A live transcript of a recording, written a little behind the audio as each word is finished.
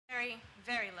very,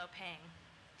 very low paying.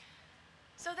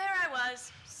 So there I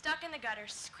was, stuck in the gutter,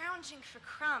 scrounging for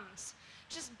crumbs,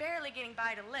 just barely getting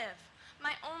by to live.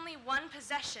 My only one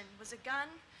possession was a gun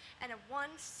and one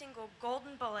single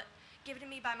golden bullet given to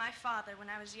me by my father when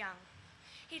I was young.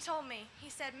 He told me, he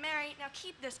said, "Mary, now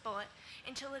keep this bullet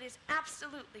until it is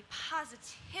absolutely,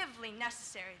 positively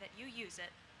necessary that you use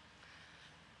it."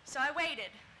 So I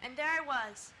waited, and there I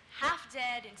was, half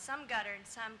dead in some gutter in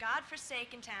some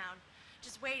godforsaken town,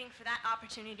 just waiting for that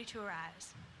opportunity to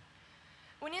arise.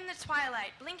 When in the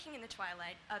twilight, blinking in the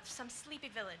twilight of some sleepy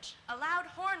village, a loud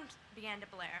horn began to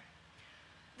blare.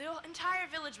 The entire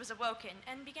village was awoken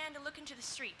and began to look into the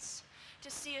streets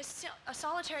to see a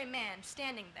solitary man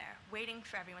standing there, waiting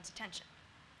for everyone's attention.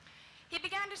 He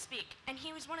began to speak, and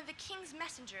he was one of the king's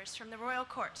messengers from the royal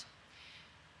court.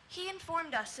 He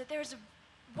informed us that there was a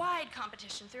wide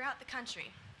competition throughout the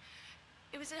country.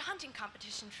 It was a hunting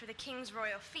competition for the king's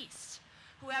royal feast.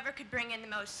 Whoever could bring in the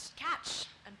most catch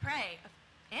and prey of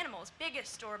animals,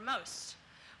 biggest or most,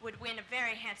 would win a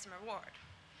very handsome reward.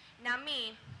 Now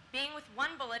me, being with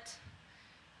one bullet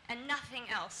and nothing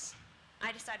else,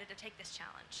 I decided to take this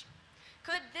challenge.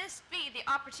 Could this be the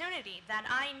opportunity that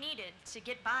I needed to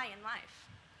get by in life?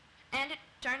 And it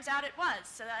turns out it was,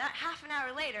 so that half an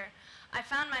hour later, I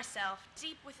found myself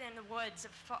deep within the woods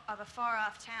of a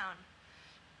far-off town.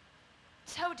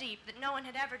 So deep that no one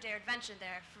had ever dared venture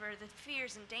there for the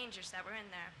fears and dangers that were in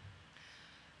there.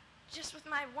 Just with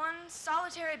my one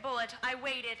solitary bullet, I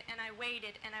waited and I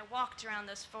waited and I walked around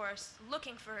those forests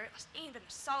looking for even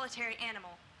a solitary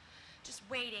animal, just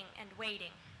waiting and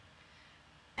waiting.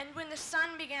 And when the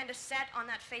sun began to set on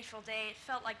that fateful day, it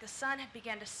felt like the sun had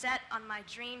begun to set on my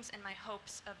dreams and my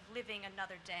hopes of living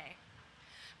another day.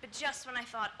 But just when I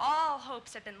thought all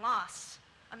hopes had been lost,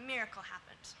 a miracle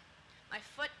happened. My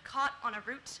foot caught on a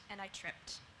root and I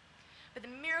tripped. But the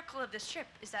miracle of this trip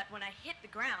is that when I hit the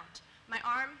ground, my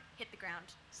arm hit the ground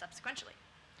subsequently.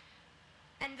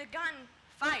 And the gun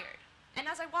fired. And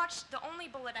as I watched the only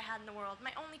bullet I had in the world,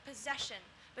 my only possession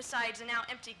besides a now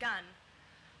empty gun,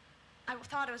 I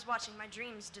thought I was watching my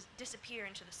dreams disappear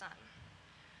into the sun.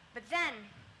 But then,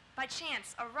 by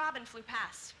chance, a robin flew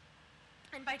past.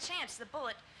 And by chance, the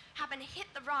bullet happened to hit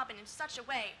the robin in such a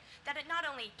way that it not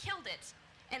only killed it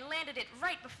and landed it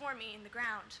right before me in the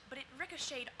ground, but it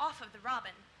ricocheted off of the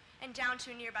robin and down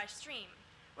to a nearby stream,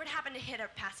 where it happened to hit a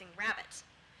passing rabbit,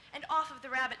 and off of the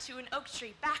rabbit to an oak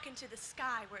tree back into the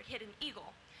sky where it hit an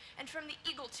eagle, and from the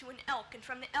eagle to an elk, and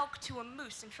from the elk to a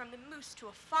moose, and from the moose to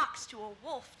a fox, to a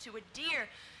wolf, to a deer,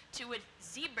 to a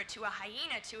zebra, to a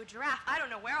hyena, to a giraffe. I don't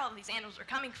know where all of these animals were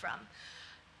coming from.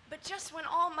 But just when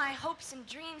all my hopes and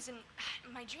dreams and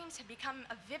my dreams had become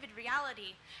a vivid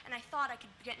reality, and I thought I could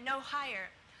get no higher,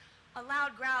 a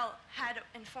loud growl had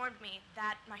informed me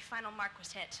that my final mark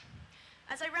was hit.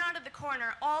 As I rounded the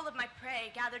corner, all of my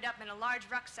prey gathered up in a large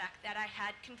rucksack that I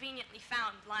had conveniently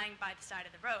found lying by the side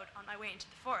of the road on my way into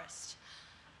the forest.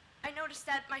 I noticed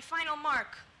that my final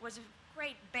mark was a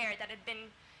great bear that had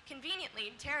been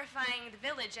conveniently terrifying the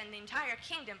village and the entire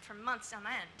kingdom for months on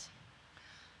end.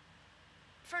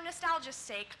 For nostalgia's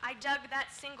sake, I dug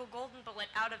that single golden bullet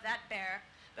out of that bear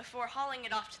before hauling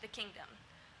it off to the kingdom.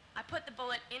 I put the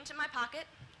bullet into my pocket,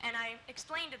 and I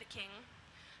explained to the king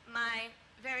my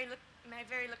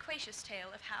very loquacious tale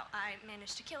of how I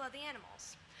managed to kill all the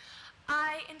animals.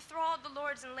 I enthralled the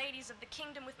lords and ladies of the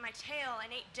kingdom with my tale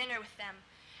and ate dinner with them,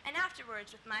 and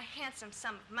afterwards, with my handsome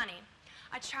sum of money,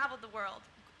 I traveled the world,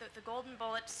 with the golden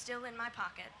bullet still in my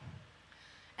pocket.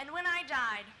 And when I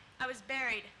died, I was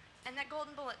buried, and that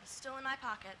golden bullet was still in my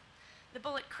pocket. The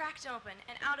bullet cracked open,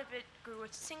 and out of it grew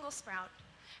a single sprout,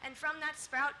 and from that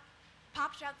sprout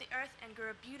popped out the earth and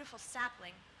grew a beautiful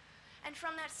sapling. And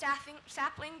from that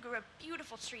sapling grew a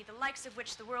beautiful tree, the likes of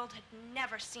which the world had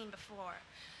never seen before.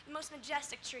 The most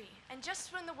majestic tree. And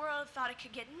just when the world thought it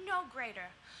could get no greater,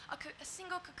 a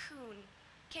single cocoon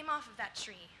came off of that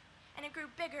tree. And it grew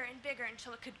bigger and bigger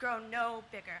until it could grow no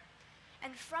bigger.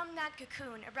 And from that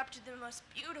cocoon erupted the most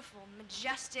beautiful,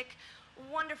 majestic,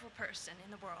 wonderful person in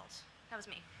the world. That was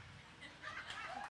me.